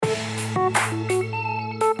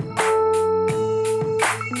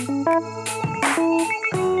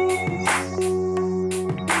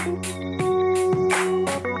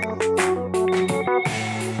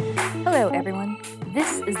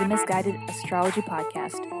Misguided Astrology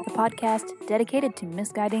Podcast, the podcast dedicated to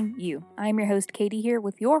misguiding you. I'm your host, Katie, here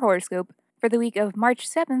with your horoscope for the week of March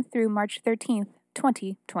 7th through March 13th,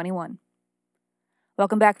 2021.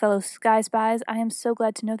 Welcome back, fellow Sky Spies. I am so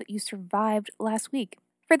glad to know that you survived last week.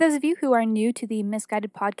 For those of you who are new to the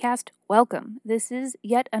Misguided Podcast, welcome. This is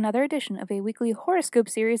yet another edition of a weekly horoscope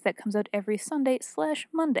series that comes out every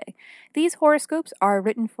Sunday/Monday. These horoscopes are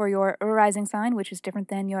written for your rising sign, which is different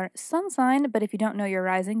than your sun sign, but if you don't know your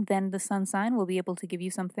rising, then the sun sign will be able to give you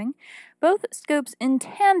something. Both scopes in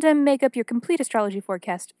tandem make up your complete astrology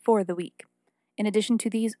forecast for the week. In addition to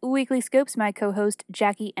these weekly scopes, my co-host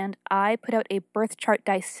Jackie and I put out a birth chart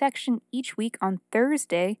dissection each week on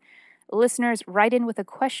Thursday. Listeners write in with a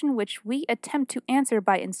question which we attempt to answer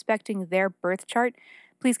by inspecting their birth chart.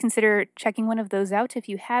 Please consider checking one of those out if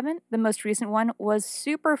you haven't. The most recent one was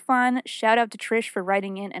super fun. Shout out to Trish for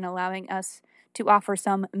writing in and allowing us to offer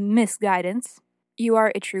some misguidance. You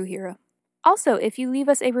are a true hero. Also, if you leave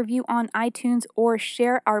us a review on iTunes or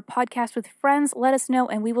share our podcast with friends, let us know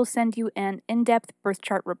and we will send you an in-depth birth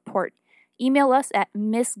chart report. Email us at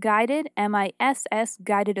misguided, M-I-S-S,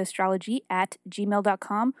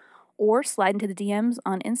 guidedastrology@gmail.com. Or slide into the DMs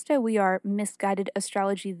on Insta. We are Misguided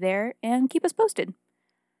Astrology there, and keep us posted.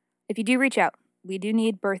 If you do reach out, we do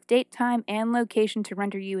need birth date, time, and location to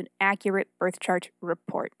render you an accurate birth chart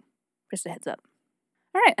report. Just a heads up.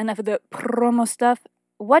 All right, enough of the promo stuff.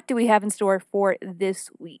 What do we have in store for this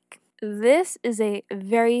week? This is a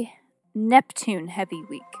very Neptune-heavy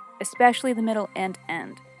week, especially the middle and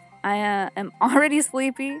end. I am already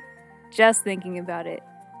sleepy just thinking about it.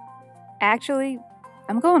 Actually,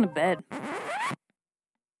 I'm going to bed.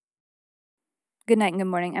 Good night and good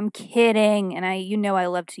morning. I'm kidding, and I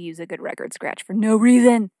love to use a good record scratch for no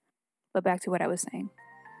reason. But back to what I was saying.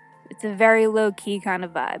 It's a very low-key kind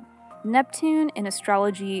of vibe. Neptune in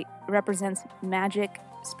astrology represents magic,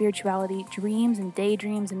 spirituality, dreams and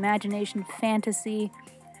daydreams, imagination, fantasy,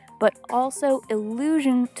 but also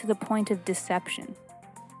illusion to the point of deception.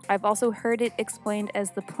 I've also heard it explained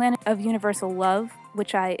as the planet of universal love,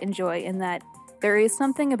 which I enjoy in that there is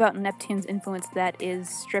something about Neptune's influence that is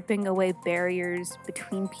stripping away barriers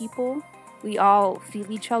between people. We all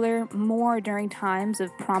feel each other more during times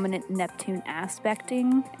of prominent Neptune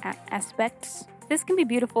aspects. This can be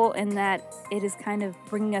beautiful in that it is kind of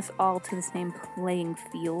bringing us all to the same playing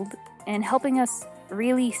field and helping us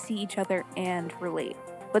really see each other and relate.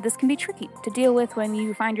 But this can be tricky to deal with when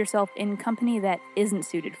you find yourself in company that isn't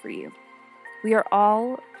suited for you. We are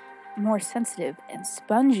all more sensitive and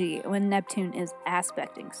spongy when Neptune is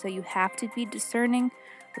aspecting, so you have to be discerning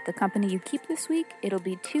with the company you keep this week. It'll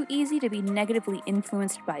be too easy to be negatively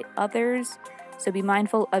influenced by others, so be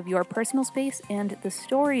mindful of your personal space and the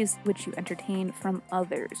stories which you entertain from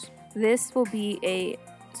others. This will be a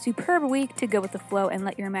superb week to go with the flow and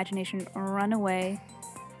let your imagination run away,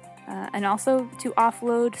 and also to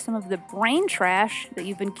offload some of the brain trash that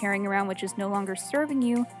you've been carrying around which is no longer serving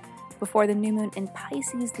you before the new moon in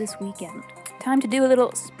Pisces this weekend. Time to do a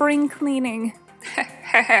little spring cleaning.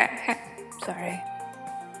 Sorry.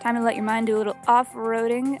 Time to let your mind do a little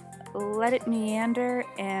off-roading, let it meander,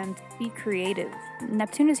 and be creative.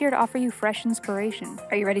 Neptune is here to offer you fresh inspiration.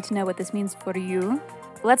 Are you ready to know what this means for you?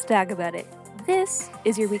 Let's talk about it. This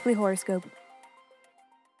is your weekly horoscope.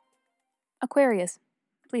 Aquarius,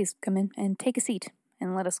 please come in and take a seat,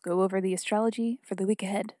 and let us go over the astrology for the week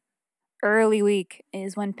ahead. Early week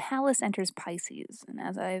is when Pallas enters Pisces, and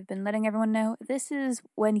as I've been letting everyone know, this is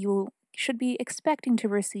when you should be expecting to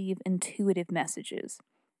receive intuitive messages.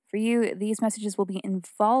 For you, these messages will be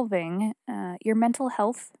involving your mental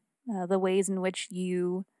health, the ways in which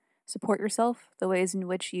you support yourself, the ways in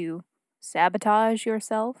which you sabotage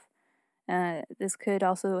yourself. This could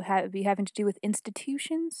also be having to do with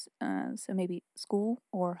institutions, so maybe school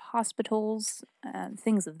or hospitals,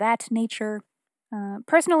 things of that nature.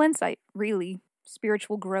 Personal insight, really.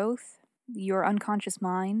 Spiritual growth, your unconscious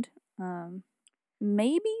mind,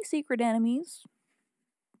 maybe secret enemies,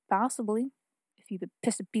 possibly, if you've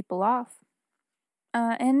pissed people off.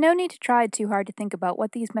 And no need to try too hard to think about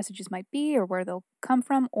what these messages might be or where they'll come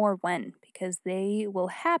from or when, because they will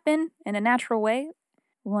happen in a natural way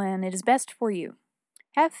when it is best for you.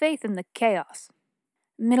 Have faith in the chaos.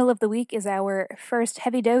 Middle of the week is our first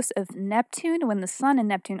heavy dose of Neptune when the Sun and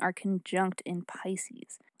Neptune are conjunct in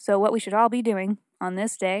Pisces. So what we should all be doing on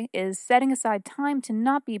this day is setting aside time to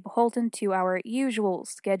not be beholden to our usual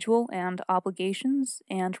schedule and obligations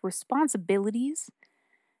and responsibilities,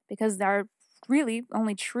 because our really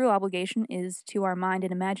only true obligation is to our mind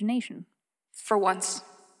and imagination. For once.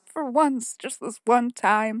 For once. Just this one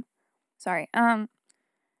time. Sorry.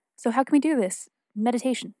 So how can we do this?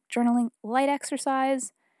 Meditation, journaling, light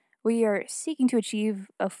exercise. We are seeking to achieve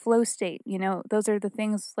a flow state. Those are the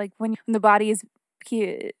things like when the body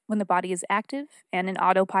is active and in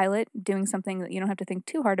autopilot, doing something that you don't have to think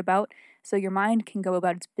too hard about, so your mind can go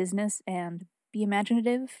about its business and be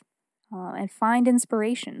imaginative and find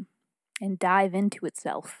inspiration and dive into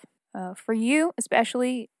itself. For you,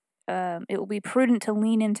 especially, it will be prudent to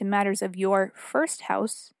lean into matters of your first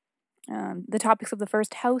house. The topics of the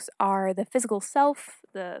first house are the physical self,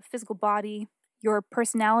 the physical body, your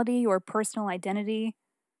personality, your personal identity,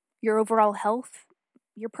 your overall health,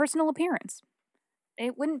 your personal appearance.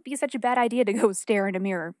 It wouldn't be such a bad idea to go stare in a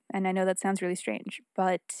mirror, and I know that sounds really strange,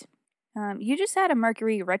 but you just had a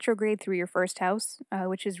Mercury retrograde through your first house,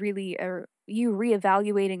 which is really you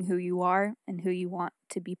reevaluating who you are and who you want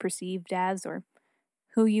to be perceived as, or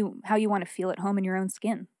how you want to feel at home in your own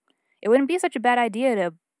skin. It wouldn't be such a bad idea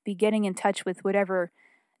to be getting in touch with whatever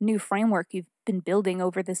new framework you've been building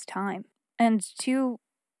over this time, and to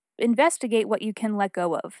investigate what you can let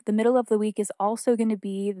go of. The middle of the week is also going to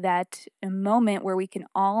be that moment where we can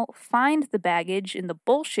all find the baggage and the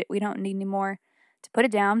bullshit we don't need anymore, to put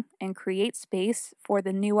it down and create space for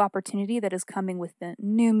the new opportunity that is coming with the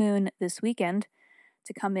new moon this weekend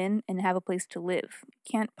to come in and have a place to live.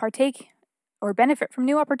 You can't partake or benefit from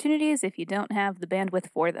new opportunities if you don't have the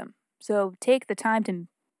bandwidth for them. So take the time to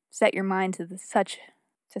set your mind to such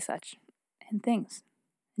and things.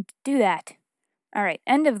 Do that. All right,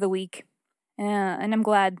 end of the week. And I'm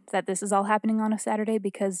glad that this is all happening on a Saturday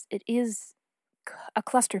because it is a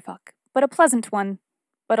clusterfuck, but a pleasant one,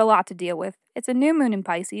 but a lot to deal with. It's a new moon in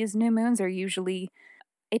Pisces. New moons are usually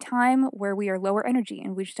a time where we are lower energy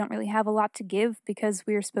and we just don't really have a lot to give because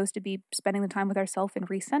we are supposed to be spending the time with ourselves and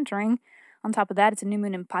recentering. On top of that, it's a new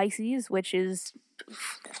moon in Pisces, which is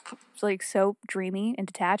like so dreamy and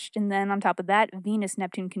detached. And then on top of that,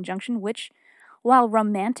 Venus-Neptune conjunction, which, while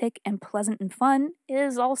romantic and pleasant and fun,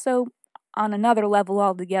 is also on another level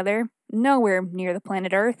altogether, nowhere near the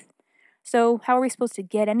planet Earth. So how are we supposed to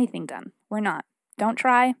get anything done? We're not. Don't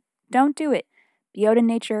try. Don't do it. Be out in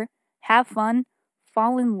nature. Have fun.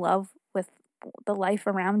 Fall in love with the life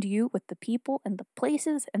around you, with the people and the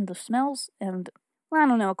places and the smells and, well, I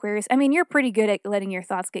don't know, Aquarius. I mean, you're pretty good at letting your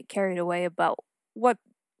thoughts get carried away about what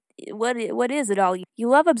is it all. You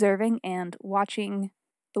love observing and watching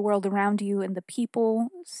the world around you and the people.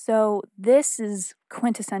 So this is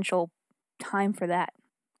quintessential time for that.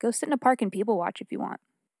 Go sit in a park and people watch if you want.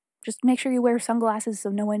 Just make sure you wear sunglasses so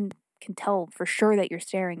no one can tell for sure that you're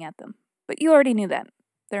staring at them. But you already knew that.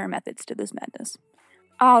 There are methods to this madness.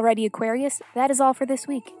 Alrighty, Aquarius, that is all for this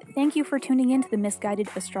week. Thank you for tuning in to the Misguided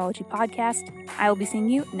Astrology Podcast. I will be seeing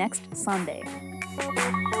you next Sunday.